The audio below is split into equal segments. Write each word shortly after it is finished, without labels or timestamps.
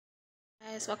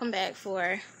Guys, welcome back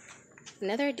for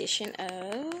another edition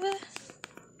of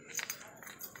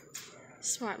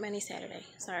Smart Money Saturday.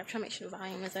 Sorry, I'm trying to make sure the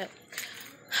volume is up.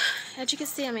 As you can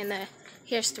see, I'm in the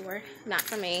hair store. Not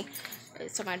for me,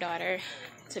 it's for my daughter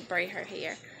to braid her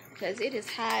hair because it is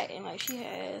hot and like she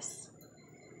has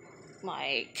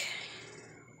like,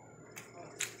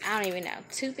 I don't even know,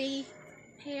 2B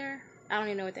hair. I don't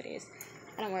even know what that is.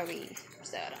 I don't wear weave,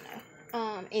 so I don't know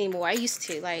anymore. I used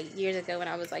to, like, years ago when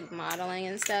I was like modeling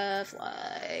and stuff,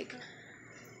 like,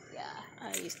 yeah,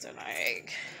 I used to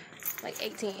like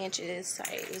 18 inches, so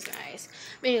it was nice.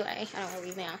 But anyway, I don't wear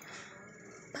weave now.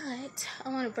 But I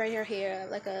want to braid her hair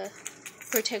like a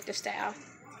protective style,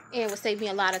 and it would save me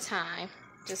a lot of time,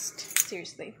 just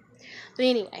seriously. But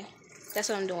anyway, that's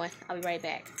what I'm doing. I'll be right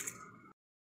back.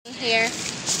 Here,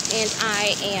 and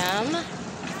I am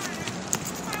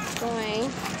going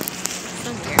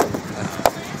somewhere.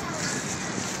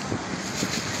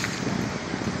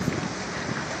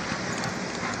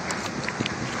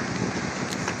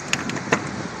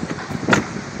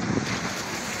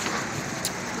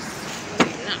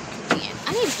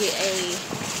 I need to get a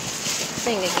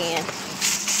thing again.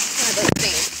 One of those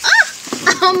things. Ah!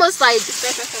 I almost like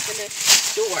smashed myself in the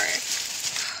door.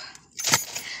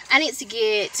 I need to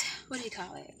get, what do you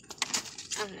call it?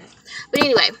 I don't know. But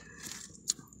anyway,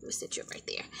 let me set you up right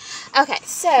there. Okay,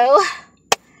 so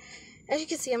as you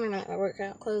can see, I'm in my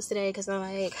workout clothes today because I'm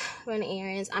like running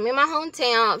errands. I'm in my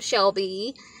hometown of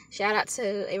Shelby. Shout out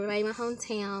to everybody in my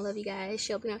hometown. Love you guys.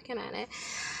 Shelby, North Carolina.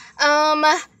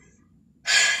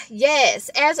 Yes,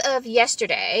 as of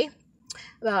yesterday,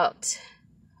 about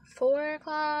 4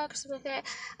 o'clock, something like that,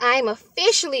 I'm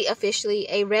officially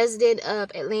a resident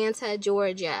of Atlanta,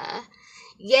 Georgia.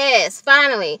 Yes,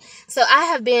 finally. So I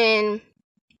have been,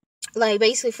 like,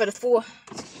 basically for the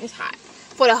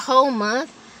whole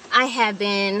month, I have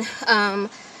been,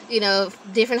 you know,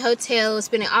 different hotels,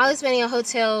 spending all this money on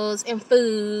hotels and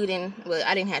food, and, well,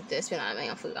 I didn't have to spend all the money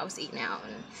on food. I was eating out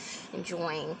and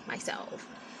enjoying myself,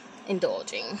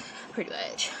 indulging, pretty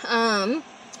much.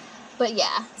 But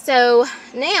yeah, so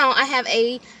now I have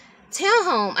a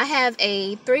townhome. I have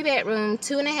a 3-bedroom,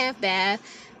 2.5 bath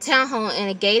townhome in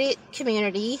a gated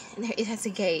community. It has a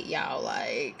gate, y'all.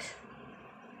 Like,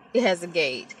 it has a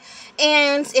gate,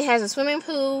 and it has a swimming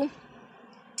pool.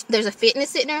 There's a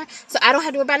fitness center, so I don't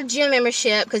have to worry about a gym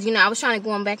membership because, you know, I was trying to go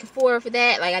on back and forth for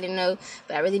that. Like, I didn't know,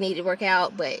 but I really needed to work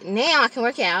out. But now I can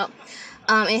work out.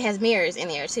 It has mirrors in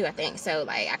there too, I think. So,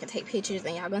 like, I can take pictures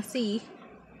and y'all gonna see.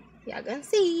 Y'all gonna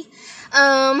see.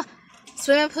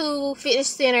 Swimming pool, fitness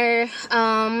center,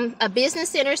 a business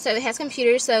center, so it has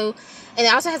computers. So, and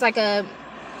it also has like a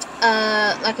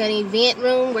like an event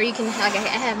room where you can, like, I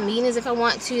have meetings if I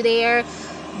want to there.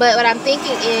 But what I'm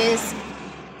thinking is,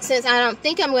 since I don't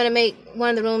think I'm gonna make one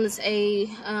of the rooms a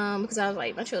because I was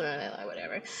like, my children are like,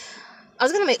 whatever. I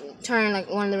was gonna turn like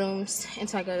one of the rooms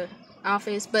into like a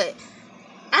office, but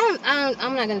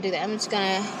I'm not gonna do that. I'm just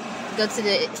gonna go to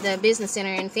the business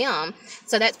center and film.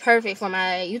 So that's perfect for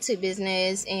my YouTube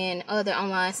business and other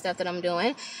online stuff that I'm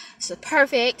doing. So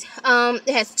perfect.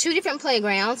 It has 2 different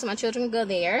playgrounds, so my children can go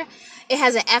there. It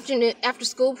has an after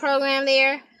school program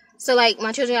there. So, like,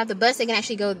 my children off the bus, they can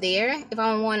actually go there. If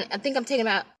I want, I'm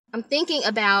thinking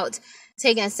about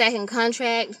taking a second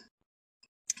contract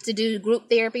to do group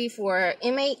therapy for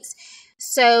inmates.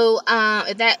 So,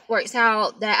 if that works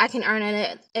out, that I can earn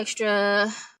an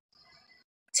extra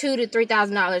 $2,000 to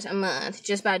 $3,000 a month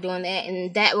just by doing that,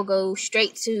 and that will go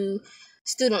straight to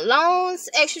student loans,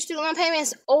 extra student loan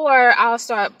payments, or I'll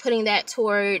start putting that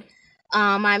toward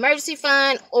my emergency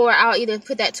fund, or I'll either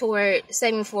put that toward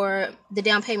saving for the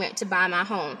down payment to buy my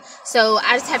home. So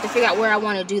I just have to figure out where I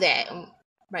want to do that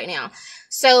right now.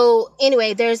 So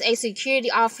anyway, there's a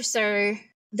security officer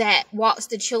that walks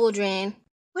the children.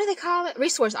 What do they call it?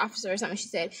 Resource officer or something, she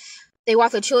said. They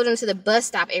walk the children to the bus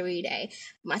stop every day.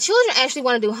 My children actually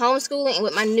want to do homeschooling, and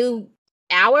with my new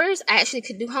hours, I actually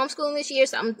could do homeschooling this year.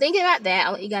 So I'm thinking about that.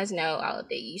 I'll let you guys know. I'll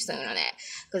update you soon on that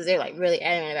because they're like really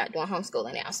adamant about doing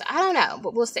homeschooling now. So I don't know,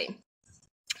 but we'll see.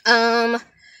 Let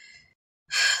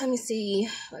me see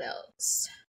what else.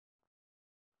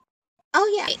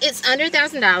 Oh yeah, it's under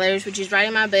 $1,000, which is right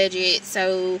in my budget.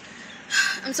 So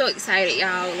I'm so excited,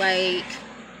 y'all. Like,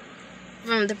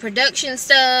 from the production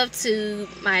stuff to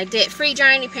my debt-free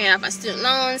journey, paying off my student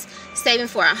loans, saving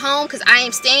for a home, because I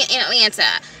am staying in Atlanta.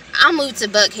 I'll move to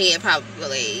Buckhead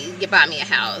probably, get buy me a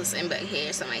house in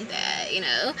Buckhead or something like that, you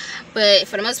know. But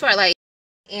for the most part, like,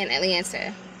 in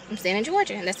Atlanta, I'm staying in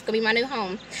Georgia, and that's going to be my new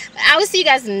home. But I will see you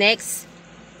guys next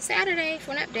Saturday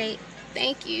for an update.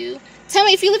 Thank you. Tell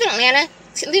me if you live in Atlanta.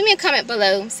 Leave me a comment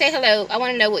below. Say hello. I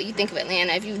want to know what you think of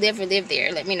Atlanta. If you ever lived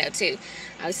there, let me know too.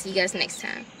 I'll see you guys next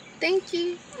time. Thank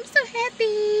you. I'm so happy.